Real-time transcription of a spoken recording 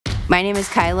My name is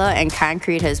Kyla, and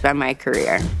concrete has been my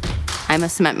career. I'm a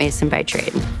cement mason by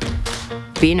trade.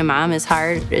 Being a mom is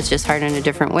hard. It's just hard in a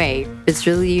different way. It's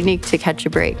really unique to catch a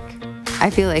break. I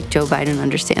feel like Joe Biden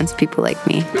understands people like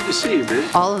me. Good to see you, man.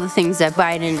 All of the things that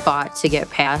Biden fought to get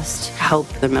passed help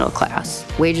the middle class.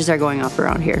 Wages are going up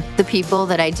around here. The people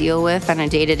that I deal with on a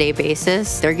day-to-day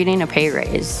basis, they're getting a pay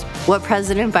raise. What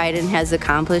President Biden has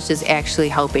accomplished is actually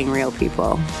helping real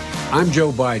people. I'm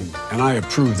Joe Biden, and I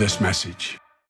approve this message.